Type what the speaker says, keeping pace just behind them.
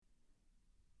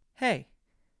Hey,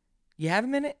 you have a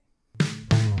minute?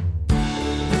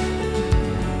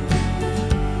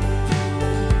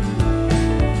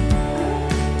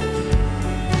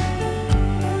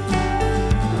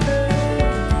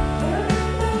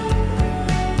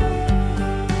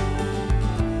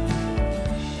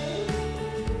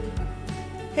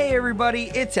 Hey everybody,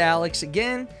 it's Alex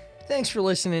again. Thanks for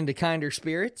listening to Kinder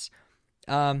Spirits.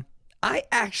 I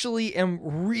actually am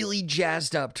really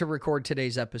jazzed up to record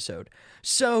today's episode.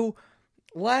 So,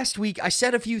 last week I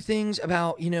said a few things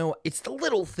about, it's the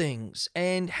little things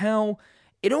and how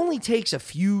it only takes a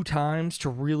few times to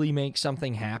really make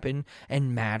something happen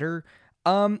and matter.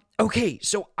 Okay,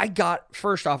 so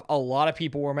first off, a lot of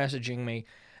people were messaging me.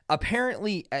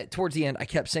 Apparently, towards the end, I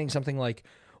kept saying something like,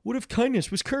 what if kindness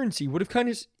was currency? What if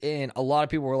kindness? And a lot of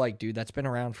people were like, dude, that's been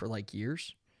around for like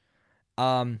years.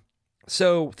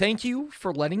 So thank you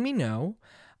for letting me know.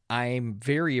 I'm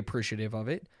very appreciative of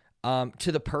it.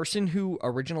 To the person who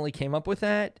originally came up with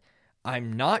that,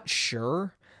 I'm not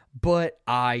sure, but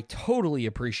I totally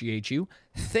appreciate you.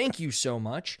 Thank you so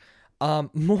much.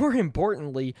 More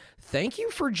importantly, thank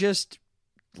you for just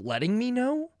letting me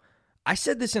know. I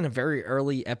said this in a very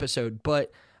early episode,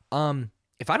 but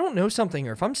if I don't know something,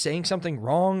 or if I'm saying something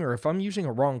wrong, or if I'm using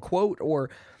a wrong quote,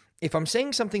 or if I'm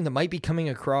saying something that might be coming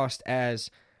across as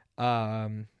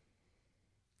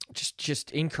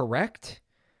just incorrect,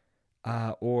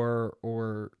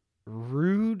 or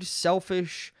rude,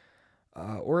 selfish,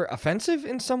 or offensive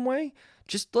in some way,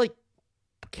 just like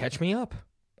catch me up.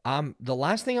 The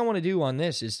last thing I want to do on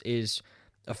this is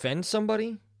offend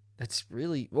somebody. That's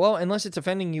really, well, unless it's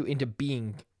offending you into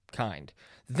being kind,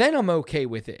 then I'm okay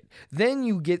with it. Then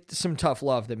you get some tough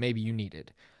love that maybe you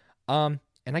needed. And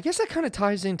I guess that kind of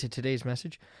ties into today's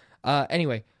message.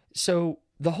 Anyway, so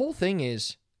the whole thing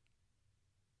is,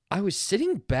 I was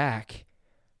sitting back,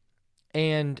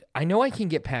 and I know I can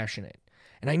get passionate,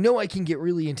 and I know I can get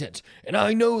really intense, and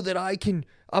I know that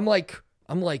I'm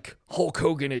like Hulk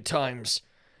Hogan at times.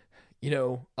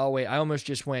 Oh wait, I almost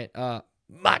just went,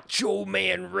 Macho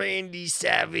Man Randy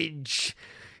Savage.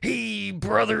 Hey,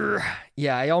 brother.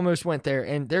 Yeah, I almost went there,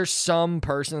 and there's some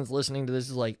person that's listening to this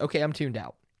is like, okay, I'm tuned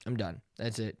out. I'm done.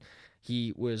 That's it.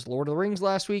 He was Lord of the Rings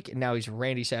last week, and now he's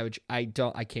Randy Savage. I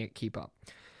can't keep up.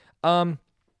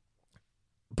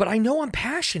 But I know I'm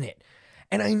passionate,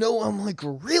 and I know I'm like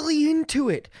really into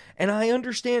it, and I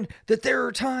understand that there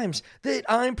are times that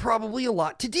I'm probably a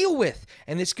lot to deal with,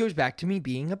 and this goes back to me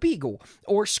being a beagle,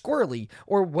 or squirrely,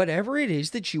 or whatever it is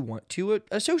that you want to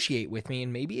associate with me,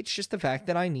 and maybe it's just the fact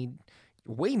that I need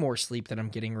way more sleep than I'm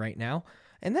getting right now,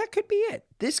 and that could be it.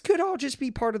 This could all just be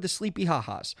part of the sleepy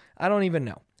ha-has. I don't even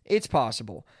know. It's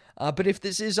possible. But if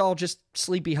this is all just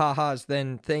sleepy ha-has,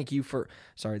 then thank you for...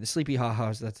 Sorry, the sleepy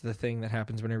ha-has, that's the thing that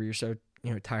happens whenever you're so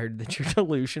tired that you're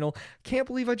delusional. Can't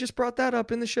believe I just brought that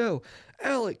up in the show.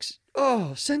 Alex,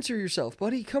 censor yourself,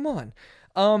 buddy. Come on.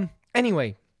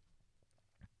 Anyway,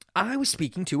 I was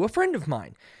speaking to a friend of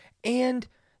mine, and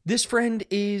this friend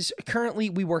is currently...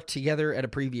 We worked together at a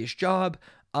previous job.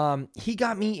 He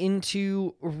got me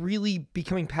into really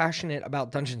becoming passionate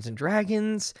about Dungeons and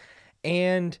Dragons,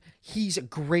 and he's a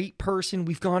great person.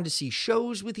 We've gone to see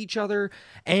shows with each other,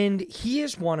 and he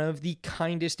is one of the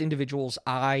kindest individuals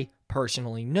I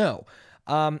personally know.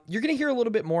 You're going to hear a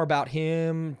little bit more about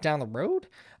him down the road.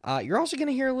 You're also going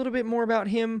to hear a little bit more about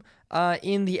him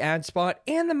in the ad spot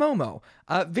and the Momo.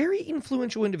 Very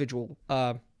influential individual,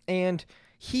 and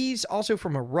he's also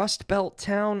from a Rust Belt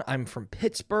town. I'm from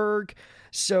Pittsburgh,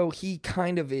 so he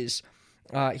kind of is...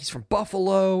 he's from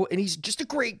Buffalo, and he's just a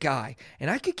great guy. And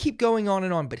I could keep going on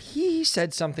and on, but he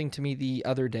said something to me the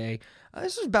other day.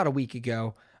 This was about a week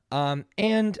ago,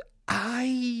 and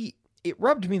it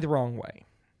rubbed me the wrong way,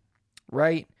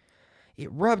 right?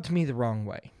 It rubbed me the wrong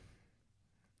way.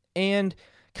 And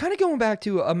kind of going back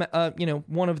to,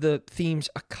 one of the themes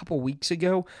a couple weeks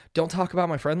ago, don't talk about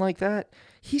my friend like that.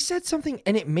 He said something,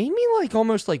 and it made me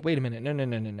almost like, wait a minute,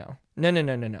 no.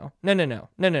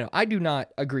 I do not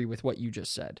agree with what you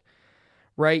just said,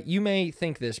 right? You may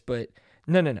think this, but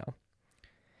no.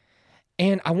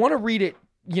 And I want to read it,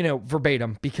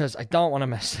 verbatim, because I don't want to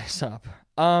mess this up.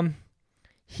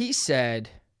 He said,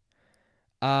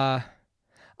 I'm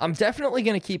definitely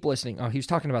going to keep listening. Oh, he was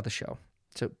talking about the show.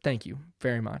 So thank you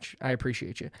very much. I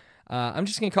appreciate you. I'm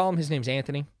just going to call him. His name's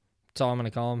Anthony. That's all I'm going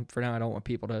to call him for now. I don't want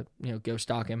people to, go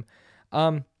stalk him.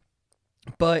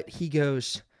 But he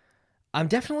goes, I'm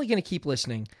definitely going to keep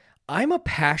listening. I'm a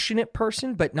passionate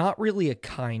person, but not really a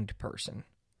kind person.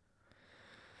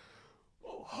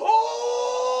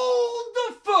 Hold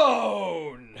the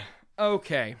phone.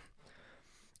 Okay.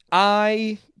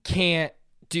 I can't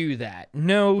do that.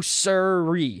 No,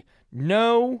 sirree.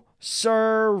 No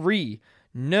siree.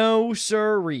 No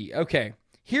siree. Okay,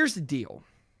 here's the deal.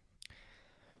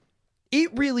 It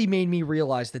really made me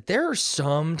realize that there are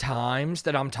some times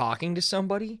that I'm talking to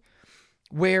somebody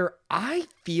where I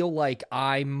feel like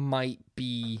I might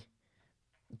be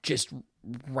just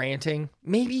ranting,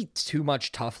 maybe too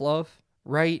much tough love,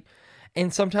 right?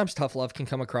 And sometimes tough love can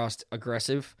come across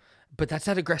aggressive, but that's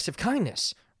not aggressive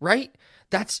kindness, right?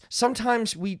 That's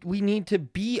sometimes we need to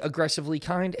be aggressively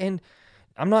kind. And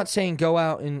I'm not saying go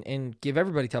out and give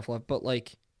everybody tough love, but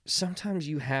like sometimes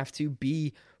you have to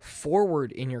be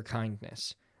forward in your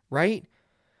kindness, right?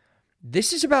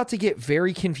 This is about to get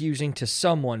very confusing to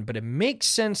someone, but it makes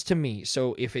sense to me.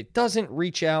 So if it doesn't,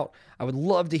 reach out. I would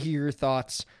love to hear your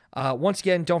thoughts. Once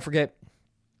again, don't forget,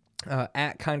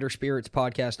 at Kinder Spirits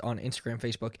Podcast on Instagram,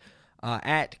 Facebook,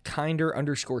 at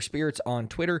Kinder_Spirits on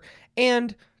Twitter,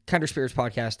 and Kinder Spirits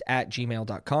Podcast at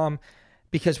gmail.com.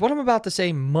 Because what I'm about to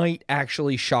say might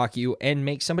actually shock you and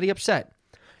make somebody upset.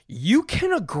 You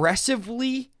can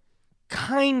aggressively,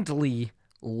 kindly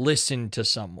listen to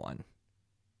someone.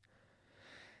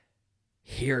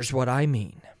 Here's what I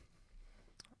mean.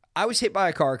 I was hit by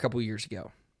a car a couple years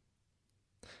ago.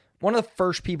 One of the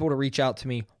first people to reach out to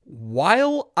me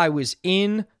while I was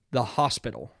in the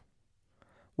hospital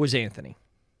was Anthony.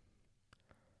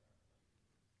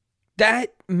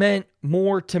 That meant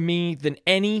more to me than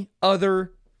any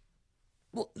other.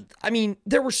 I mean,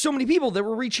 there were so many people that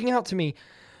were reaching out to me,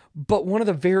 but one of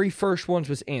the very first ones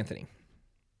was Anthony.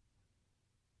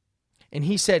 And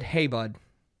he said, "Hey, bud,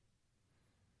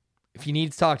 if you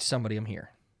need to talk to somebody, I'm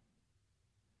here."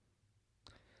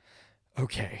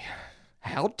 Okay,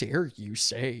 how dare you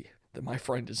say that my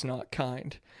friend is not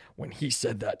kind when he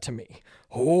said that to me?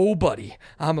 Oh, buddy,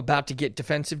 I'm about to get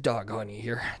defensive dog on you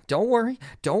here. Don't worry.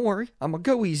 I'm going to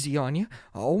go easy on you.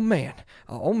 Oh,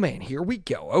 man, here we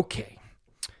go. Okay.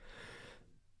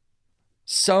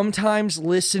 Sometimes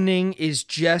listening is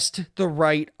just the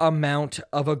right amount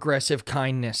of aggressive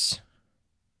kindness.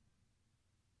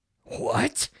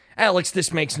 What? Alex,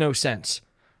 this makes no sense,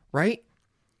 right?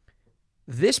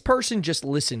 This person just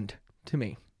listened to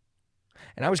me.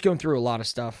 And I was going through a lot of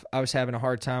stuff. I was having a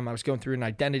hard time. I was going through an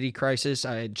identity crisis.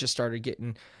 I had just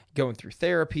started going through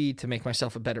therapy to make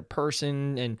myself a better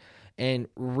person and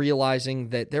realizing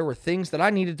that there were things that I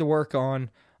needed to work on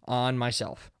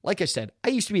myself. Like I said, I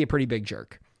used to be a pretty big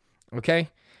jerk, okay?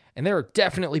 And there are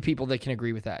definitely people that can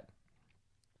agree with that.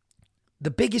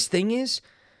 The biggest thing is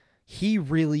he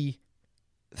really,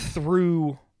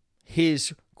 through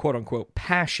his quote-unquote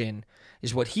passion,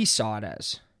 is what he saw it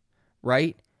as,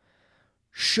 right?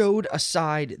 Showed a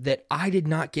side that I did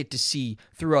not get to see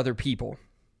through other people.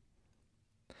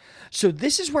 So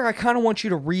this is where I kind of want you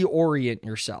to reorient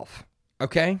yourself,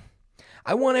 okay?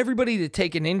 I want everybody to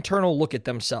take an internal look at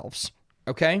themselves,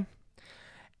 okay?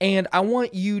 And I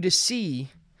want you to see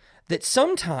that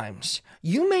sometimes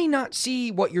you may not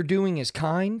see what you're doing as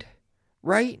kind,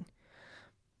 right?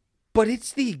 But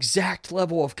it's the exact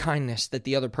level of kindness that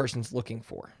the other person's looking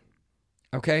for.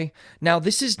 Okay? Now,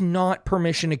 this is not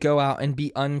permission to go out and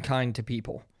be unkind to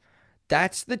people.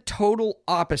 That's the total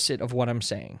opposite of what I'm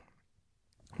saying.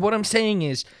 What I'm saying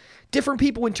is different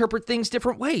people interpret things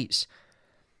different ways.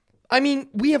 I mean,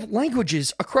 we have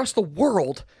languages across the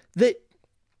world that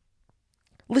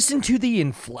listen to the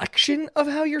inflection of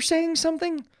how you're saying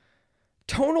something.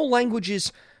 Tonal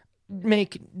languages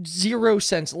make zero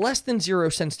sense, less than 0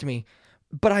 sense to me,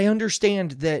 but I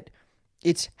understand that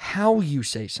it's how you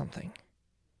say something.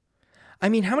 I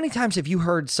mean, how many times have you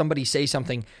heard somebody say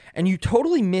something and you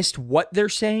totally missed what they're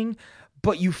saying,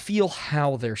 but you feel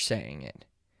how they're saying it?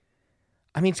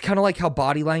 I mean, it's kind of like how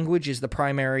body language is the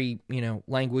primary,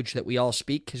 language that we all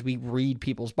speak because we read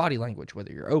people's body language,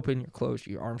 whether you're open, you're closed,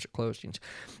 your arms are closed.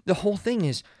 The whole thing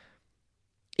is,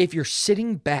 if you're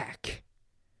sitting back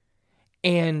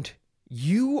and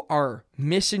you are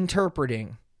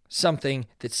misinterpreting something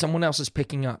that someone else is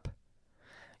picking up,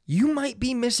 you might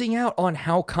be missing out on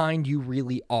how kind you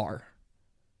really are.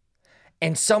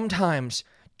 And sometimes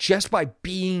just by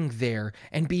being there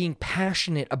and being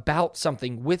passionate about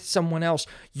something with someone else,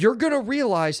 you're going to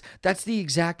realize that's the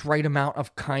exact right amount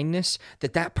of kindness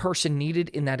that person needed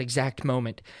in that exact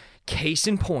moment. Case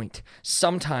in point,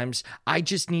 sometimes I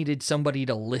just needed somebody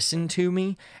to listen to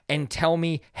me and tell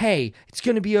me, hey, it's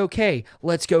going to be okay.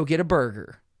 Let's go get a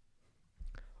burger.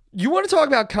 You want to talk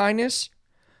about kindness?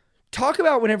 Talk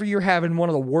about whenever you're having one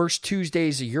of the worst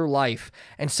Tuesdays of your life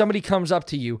and somebody comes up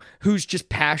to you who's just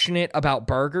passionate about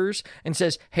burgers and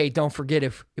says, hey, don't forget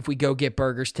if we go get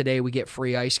burgers today, we get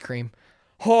free ice cream.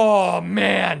 Oh,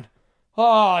 man.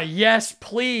 Oh, yes,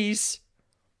 please.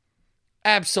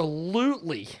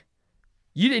 Absolutely.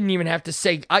 You didn't even have to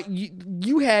say,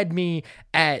 you had me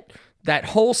at that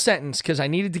whole sentence because I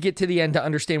needed to get to the end to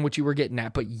understand what you were getting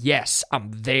at. But yes,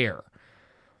 I'm there.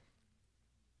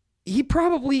 He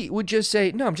probably would just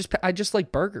say, no, I just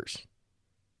like burgers.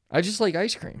 I just like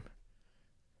ice cream.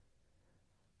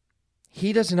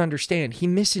 He doesn't understand. He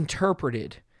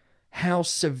misinterpreted how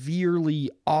severely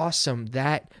awesome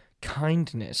that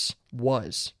kindness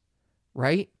was,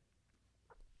 right?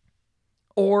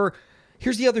 Or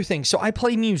here's the other thing. So I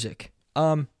play music,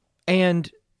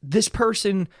 and this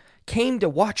person came to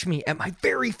watch me at my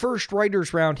very first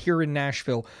writers round here in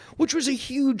Nashville, which was a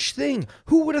huge thing.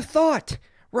 Who would have thought,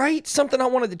 right? Something I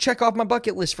wanted to check off my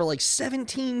bucket list for like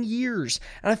 17 years,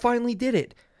 and I finally did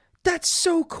it. That's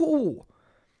so cool.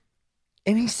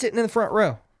 And he's sitting in the front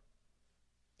row.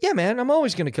 Yeah, man, I'm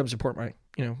always going to come support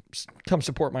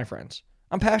my friends.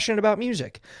 I'm passionate about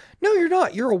music. No, you're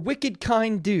not. You're a wicked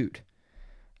kind dude.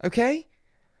 Okay?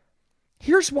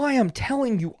 Here's why I'm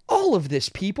telling you all of this,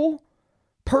 people.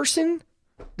 Person,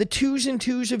 the 2s and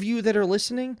 2s of you that are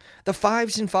listening, the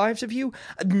 5s and 5s of you,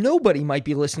 nobody might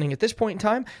be listening at this point in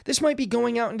time. This might be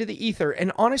going out into the ether.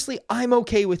 And honestly, I'm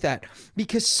okay with that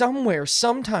because somewhere,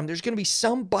 sometime, there's going to be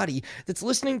somebody that's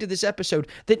listening to this episode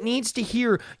that needs to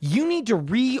hear you need to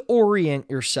reorient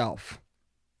yourself.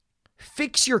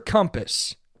 Fix your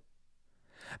compass.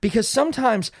 Because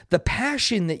sometimes the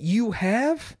passion that you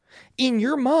have in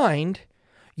your mind,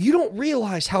 you don't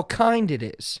realize how kind it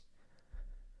is.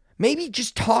 Maybe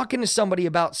just talking to somebody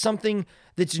about something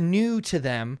that's new to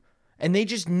them and they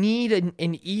just need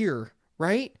an ear,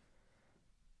 right?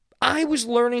 I was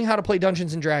learning how to play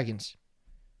Dungeons and Dragons,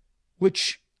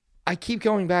 which I keep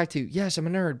going back to. Yes, I'm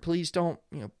a nerd. Please don't,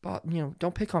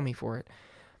 don't pick on me for it.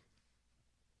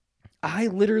 I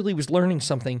literally was learning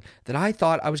something that I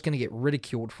thought I was going to get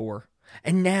ridiculed for.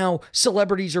 And now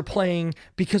celebrities are playing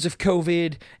because of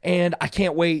COVID, and I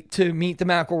can't wait to meet the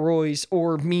McElroys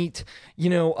or meet,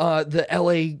 the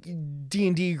LA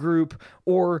D&D group,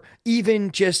 or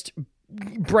even just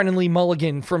Brennan Lee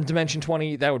Mulligan from Dimension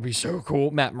 20. That would be so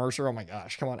cool. Matt Mercer. Oh my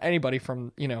gosh. Come on. Anybody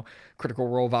from, Critical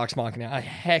Role, Vox Machina.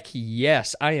 Heck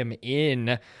yes. I am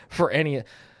in for any.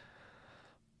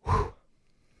 Whew.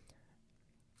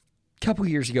 Couple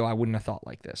years ago, I wouldn't have thought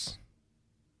like this.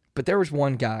 But there was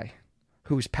one guy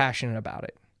who was passionate about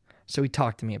it. So he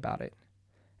talked to me about it.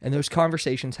 And those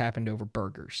conversations happened over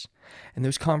burgers. And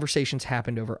those conversations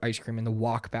happened over ice cream and the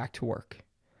walk back to work.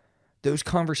 Those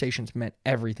conversations meant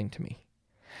everything to me.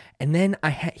 And then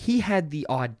he had the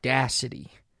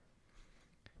audacity.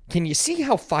 Can you see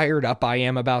how fired up I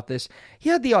am about this? He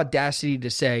had the audacity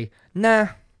to say, nah,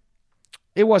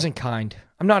 it wasn't kind.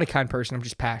 I'm not a kind person. I'm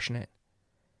just passionate.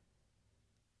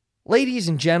 Ladies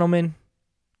and gentlemen,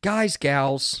 guys,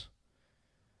 gals,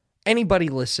 anybody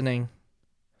listening,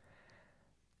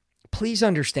 please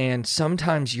understand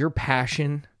sometimes your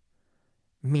passion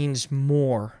means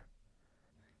more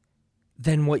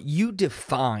than what you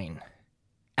define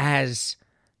as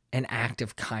an act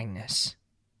of kindness.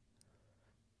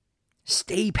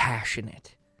 Stay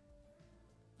passionate.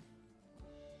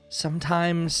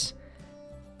 Sometimes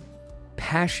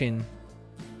passion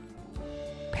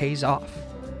pays off.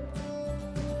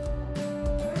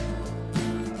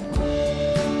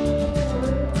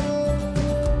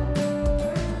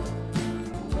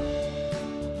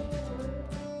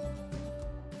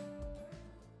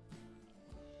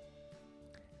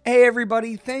 Hey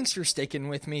everybody, thanks for sticking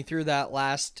with me through that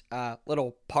last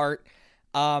little part.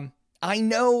 I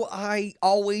know I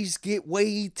always get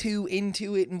way too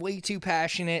into it and way too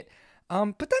passionate,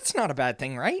 but that's not a bad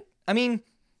thing, right? I mean,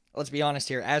 let's be honest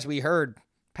here. As we heard,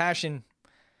 passion,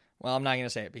 well, I'm not going to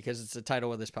say it because it's the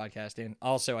title of this podcast, and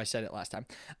also I said it last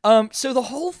time. So the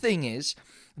whole thing is,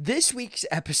 this week's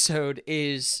episode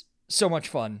is so much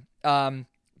fun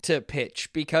to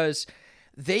pitch because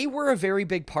they were a very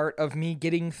big part of me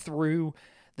getting through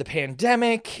the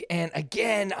pandemic. And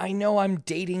again, I know I'm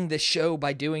dating the show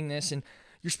by doing this, and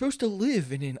you're supposed to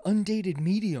live in an undated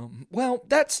medium. Well,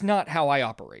 that's not how I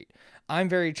operate. I'm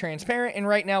very transparent, and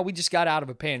right now we just got out of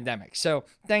a pandemic. So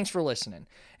thanks for listening.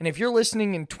 And if you're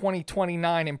listening in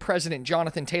 2029 and President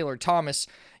Jonathan Taylor Thomas,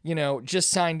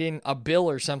 just signed in a bill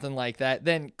or something like that,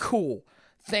 then cool.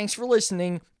 Thanks for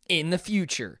listening in the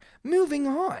future. Moving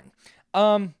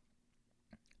on.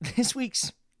 This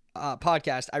week's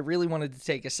podcast, I really wanted to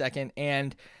take a second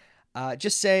and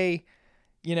just say,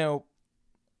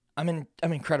 I'm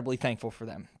incredibly thankful for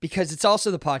them because it's also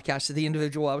the podcast of the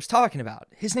individual I was talking about.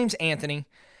 His name's Anthony,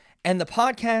 and the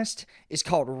podcast is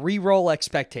called Reroll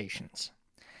Expectations.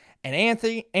 And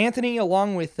Anthony,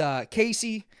 along with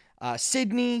Casey,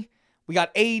 Sydney, We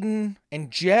got Aiden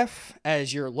and Jeff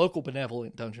as your local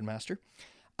benevolent dungeon master.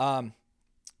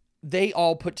 They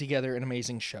all put together an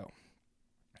amazing show.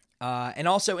 And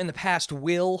also in the past,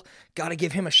 Will, got to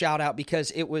give him a shout out because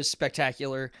it was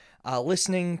spectacular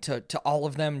listening to all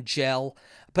of them gel.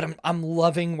 But I'm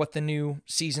loving what the new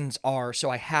seasons are, so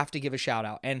I have to give a shout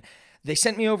out. And they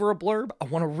sent me over a blurb. I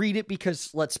want to read it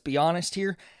because, let's be honest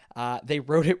here, they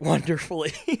wrote it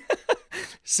wonderfully.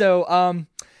 So,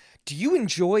 do you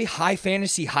enjoy high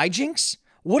fantasy hijinks?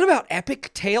 What about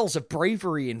epic tales of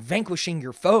bravery and vanquishing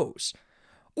your foes?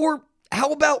 Or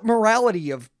how about morality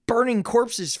of burning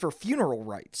corpses for funeral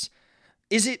rites?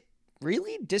 Is it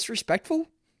really disrespectful?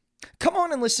 Come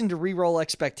on and listen to Reroll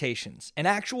Expectations, an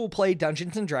actual play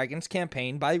Dungeons & Dragons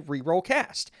campaign by Reroll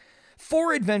Cast.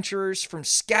 4 adventurers from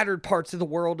scattered parts of the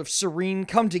world of Serene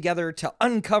come together to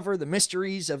uncover the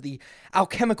mysteries of the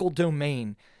alchemical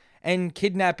domain and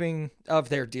kidnapping of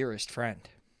their dearest friend.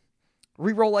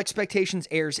 Reroll Expectations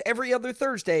airs every other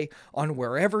Thursday on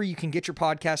wherever you can get your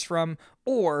podcast from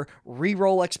or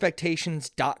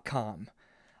rerollexpectations.com.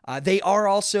 They are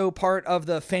also part of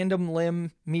the Fandom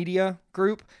Limb media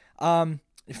group.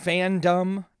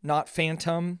 Fandom, not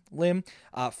Phantom Limb.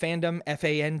 Fandom,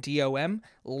 Fandom,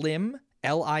 Limb,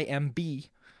 Limb,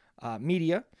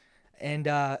 media.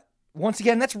 And once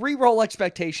again, that's Reroll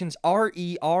Expectations,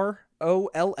 Reroll.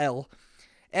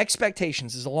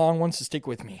 Expectations is a long one, so stick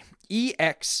with me.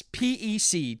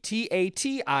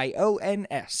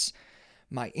 Expectations.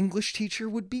 My English teacher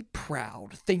would be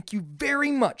proud. Thank you very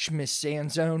much, Miss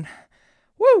Sanzone.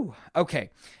 Woo!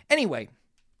 Okay. Anyway,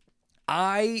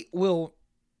 let's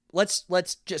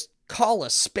just call a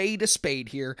spade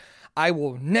here. I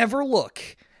will never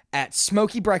look at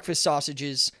smoky breakfast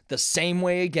sausages the same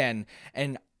way again.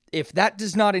 And if that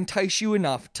does not entice you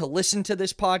enough to listen to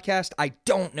this podcast, I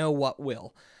don't know what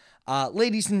will.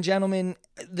 Ladies and gentlemen,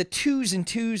 the 2s and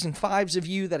 5s of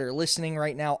you that are listening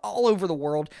right now all over the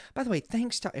world. By the way,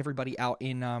 thanks to everybody out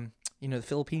in the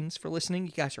Philippines for listening.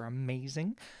 You guys are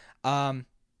amazing. And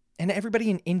everybody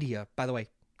in India, by the way,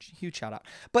 huge shout out.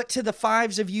 But to the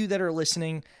 5s of you that are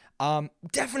listening,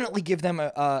 definitely give them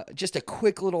just a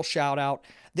quick little shout out.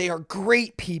 They are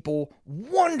great people,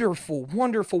 wonderful,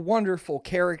 wonderful, wonderful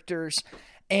characters,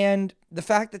 and the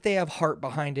fact that they have heart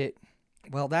behind it,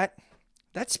 well, that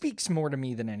speaks more to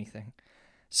me than anything.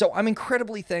 So I'm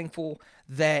incredibly thankful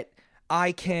that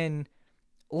I can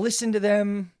listen to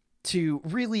them to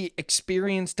really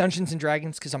experience Dungeons &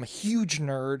 Dragons because I'm a huge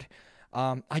nerd.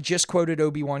 I just quoted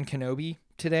Obi-Wan Kenobi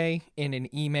today in an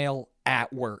email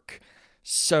at work.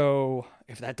 So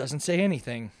if that doesn't say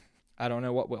anything, I don't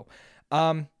know what will.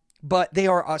 But they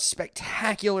are a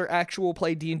spectacular actual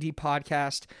play D&D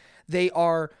podcast. They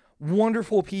are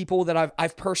wonderful people that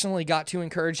I've personally got to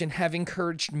encourage and have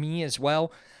encouraged me as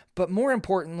well. But more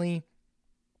importantly,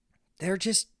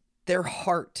 their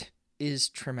heart is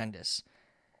tremendous.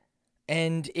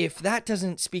 And if that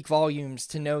doesn't speak volumes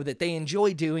to know that they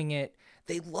enjoy doing it,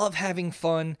 they love having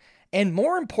fun, and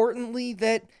more importantly,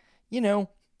 that,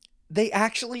 they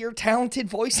actually are talented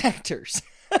voice actors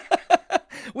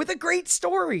with a great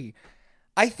story.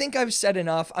 I think I've said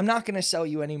enough. I'm not going to sell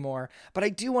you anymore, but I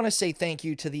do want to say thank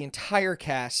you to the entire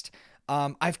cast.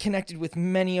 I've connected with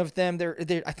many of them.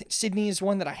 I think Sydney is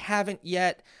one that I haven't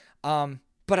yet, but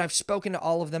I've spoken to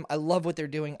all of them. I love what they're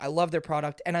doing. I love their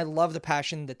product, and I love the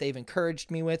passion that they've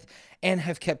encouraged me with and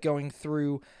have kept going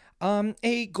through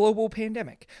a global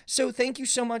pandemic. So thank you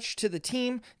so much to the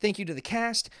team. Thank you to the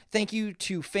cast. Thank you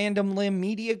to Fandom Limb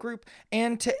Media Group,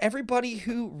 and to everybody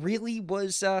who really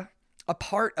was a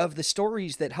part of the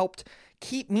stories that helped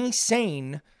keep me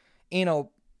sane in a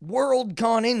world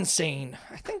gone insane.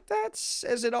 I think that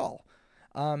says it all.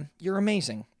 You're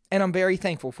amazing, and I'm very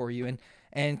thankful for you.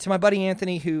 And to my buddy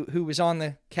Anthony, who was on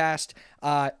the cast,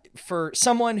 for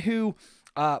someone who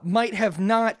might have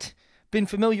not been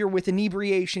familiar with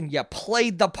inebriation, you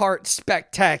played the part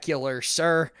spectacular,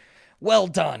 sir. Well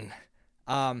done.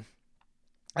 I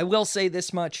will say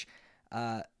this much.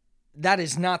 That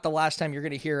is not the last time you're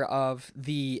going to hear of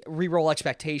the Reroll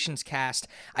Expectations cast.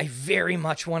 I very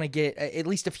much want to get at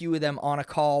least a few of them on a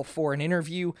call for an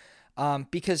interview,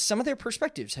 because some of their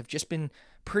perspectives have just been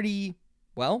pretty,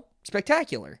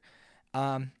 spectacular.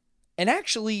 And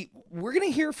actually, we're going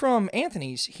to hear from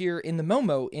Anthony's here in the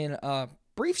Momo in a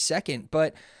brief second,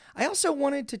 but I also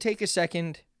wanted to take a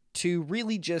second to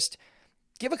really just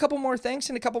give a couple more thanks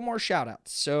and a couple more shout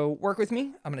outs. So work with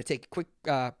me. I'm going to take a quick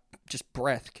just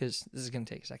breath, because this is going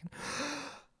to take a second.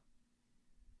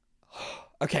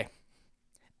 Okay.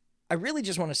 I really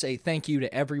just want to say thank you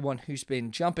to everyone who's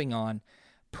been jumping on,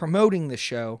 promoting the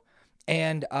show,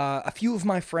 and a few of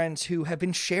my friends who have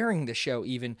been sharing the show.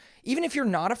 Even if you're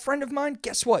not a friend of mine,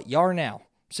 guess what? You are now.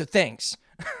 So thanks.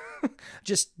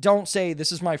 Just don't say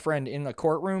this is my friend in the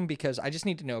courtroom, because I just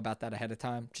need to know about that ahead of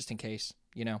time, just in case,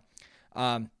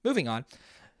 Moving on.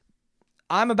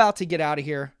 I'm about to get out of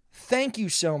here. Thank you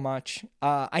so much.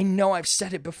 I know I've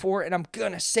said it before, and I'm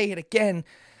going to say it again.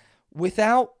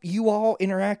 Without you all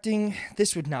interacting,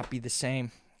 this would not be the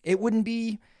same. It wouldn't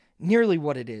be nearly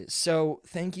what it is. So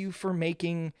thank you for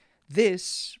making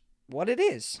this what it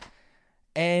is.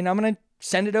 And I'm going to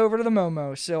send it over to the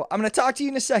Momo. So I'm going to talk to you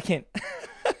in a second.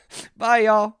 Bye,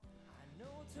 y'all. I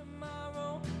know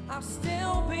tomorrow I'll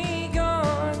still be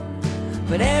gone,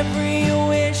 but every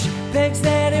wish begs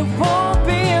that it won't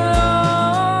be long.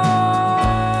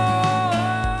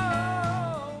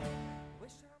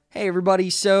 Hey, everybody.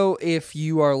 So if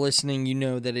you are listening, you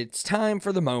know that it's time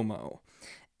for the Momo.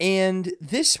 And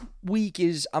this week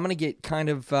I'm going to get I'm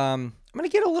going to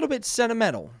get a little bit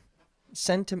sentimental,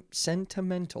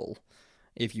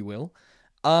 if you will.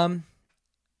 I'm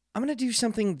going to do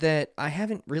something that I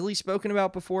haven't really spoken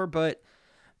about before, but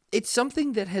it's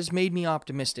something that has made me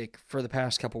optimistic for the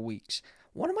past couple weeks.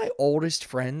 One of my oldest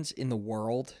friends in the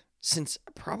world, since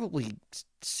probably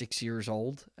 6 years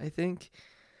old, I think,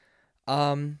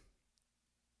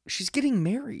 she's getting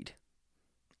married.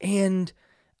 And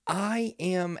I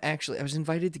was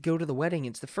invited to go to the wedding.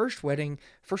 It's the first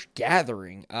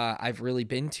gathering I've really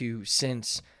been to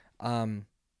since, the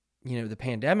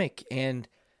pandemic. And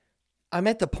I'm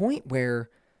at the point where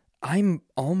I'm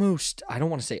almost, I don't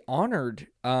want to say honored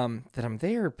that I'm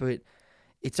there, but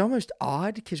it's almost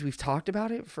odd because we've talked about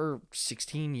it for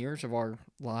 16 years of our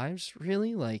lives,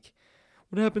 really. Like,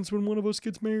 what happens when one of us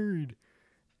gets married?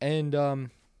 And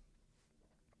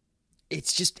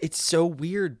it's so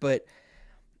weird, but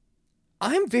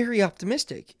I'm very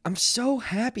optimistic. I'm so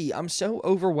happy. I'm so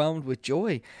overwhelmed with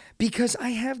joy because I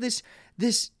have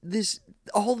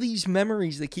all these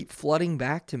memories that keep flooding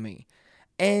back to me.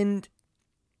 And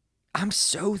I'm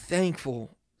so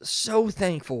thankful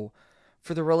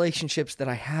for the relationships that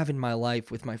I have in my life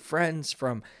with my friends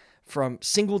from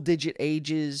single digit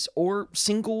ages or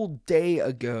single day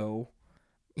ago,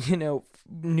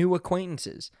 new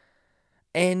acquaintances.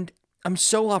 And I'm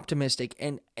so optimistic.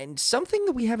 And something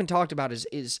that we haven't talked about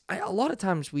is a lot of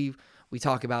times we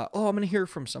talk about, I'm going to hear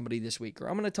from somebody this week, or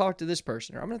I'm going to talk to this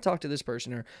person, or I'm going to talk to this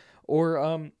person,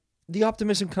 or the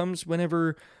optimism comes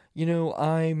whenever,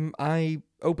 I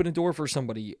open a door for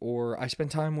somebody, or I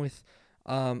spend time with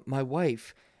my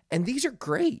wife. And these are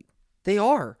great. They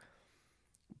are.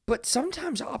 But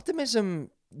sometimes optimism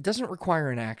doesn't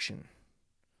require an action.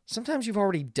 Sometimes you've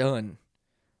already done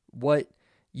what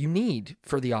you need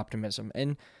for the optimism.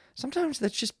 And sometimes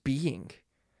that's just being.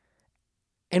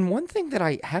 And one thing that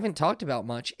I haven't talked about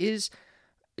much is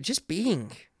just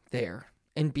being there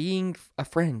and being a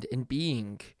friend and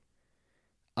being.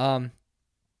 I'm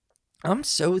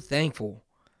so thankful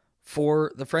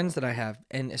for the friends that I have,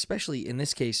 and especially in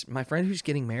this case, my friend who's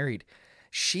getting married.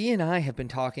 She and I have been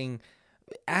talking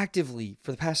actively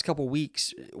for the past couple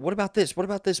weeks. What about this? What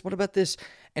about this? What about this?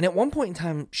 And at one point in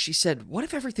time, she said, what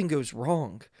if everything goes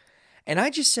wrong? And I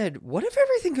just said, what if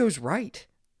everything goes right?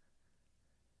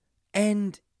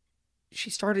 And she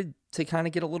started to kind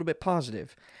of get a little bit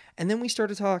positive. And then we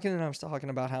started talking, and I was talking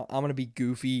about how I'm going to be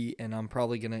goofy, and I'm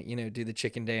probably going to, do the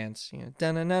chicken dance. You're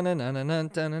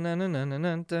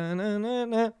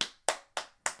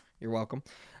welcome.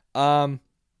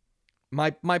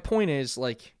 My point is,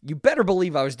 like, you better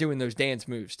believe I was doing those dance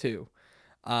moves too.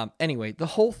 Anyway, the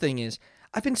whole thing is,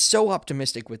 I've been so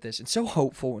optimistic with this and so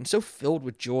hopeful and so filled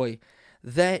with joy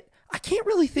that I can't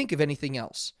really think of anything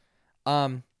else.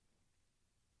 And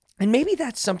maybe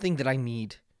that's something that I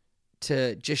need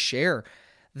to just share,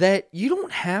 that you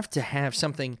don't have to have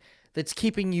something that's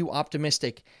keeping you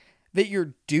optimistic that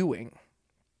you're doing.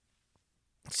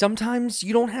 Sometimes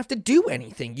you don't have to do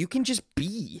anything. You can just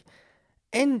be.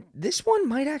 And this one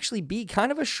might actually be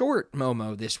kind of a short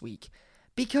Momo this week,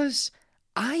 because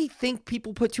I think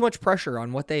people put too much pressure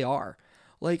on what they are.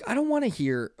 Like, I don't want to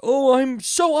hear, I'm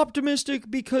so optimistic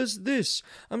because this.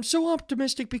 I'm so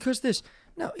optimistic because this.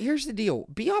 No, here's the deal.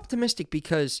 Be optimistic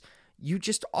because you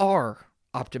just are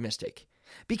optimistic.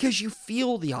 Because you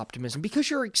feel the optimism. Because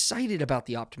you're excited about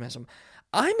the optimism.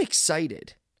 I'm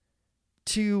excited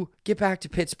to get back to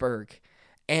Pittsburgh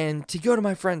and to go to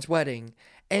my friend's wedding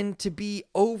and to be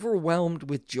overwhelmed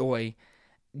with joy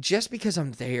just because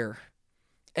I'm there.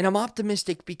 And I'm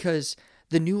optimistic because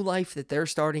the new life that they're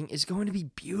starting is going to be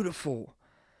beautiful.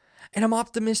 And I'm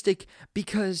optimistic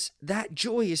because that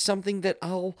joy is something that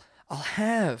I'll I'll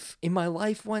have in my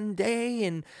life one day,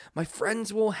 and my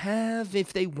friends will have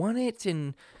if they want it.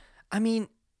 And I mean,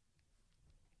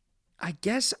 I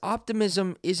guess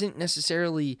optimism isn't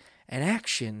necessarily an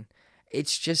action.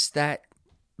 It's just that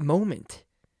moment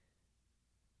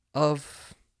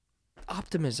of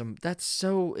optimism. That's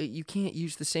so, you can't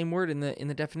use the same word in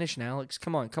the definition, Alex.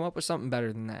 Come on, come up with something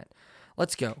better than that.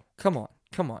 Let's go. Come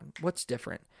on. What's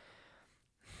different?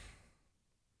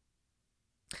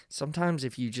 Sometimes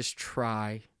if you just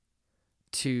try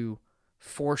to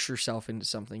force yourself into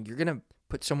something, you're going to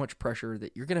put so much pressure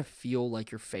that you're going to feel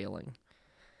like you're failing.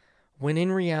 When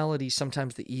in reality,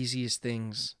 sometimes the easiest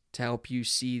things to help you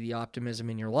see the optimism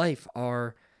in your life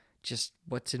are just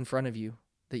what's in front of you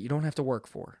that you don't have to work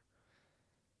for.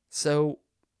 So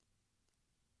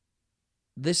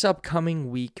this upcoming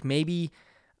week, maybe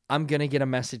I'm going to get a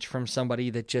message from somebody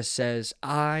that just says,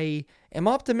 I am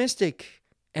optimistic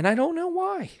and I don't know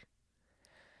why.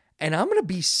 And I'm going to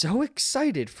be so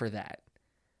excited for that.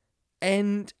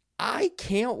 And I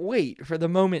can't wait for the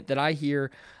moment that I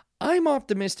hear, I'm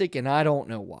optimistic and I don't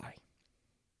know why.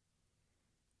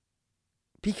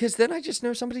 Because then I just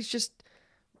know somebody's just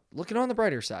looking on the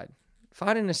brighter side,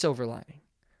 finding a silver lining.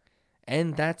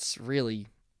 And that's really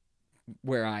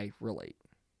where I relate.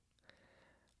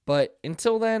 But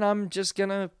until then, I'm just going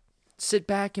to sit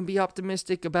back and be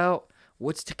optimistic about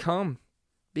what's to come.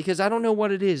 Because I don't know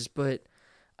what it is, but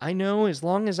I know as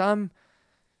long as I'm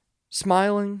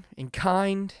smiling and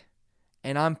kind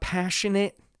and I'm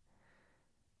passionate.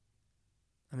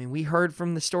 I mean, we heard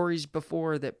from the stories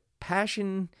before that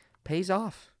passion pays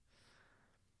off.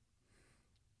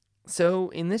 So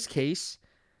in this case,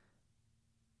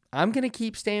 I'm going to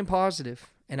keep staying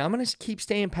positive, and I'm going to keep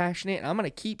staying passionate, and I'm going to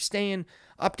keep staying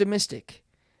optimistic.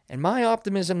 And my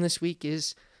optimism this week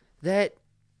is that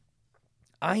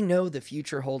I know the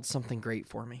future holds something great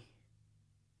for me.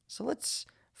 So let's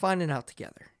find it out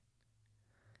together.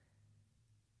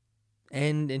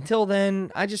 And until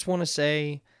then, I just want to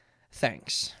say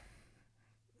thanks.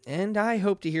 And I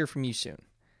hope to hear from you soon.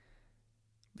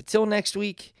 But till next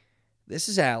week, this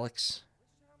is Alex.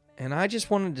 And I just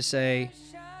wanted to say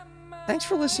thanks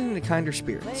for listening to Kinder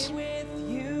Spirits. With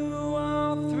you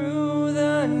all through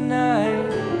the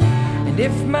night. And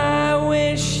if my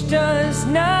wish does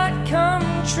not come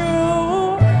true,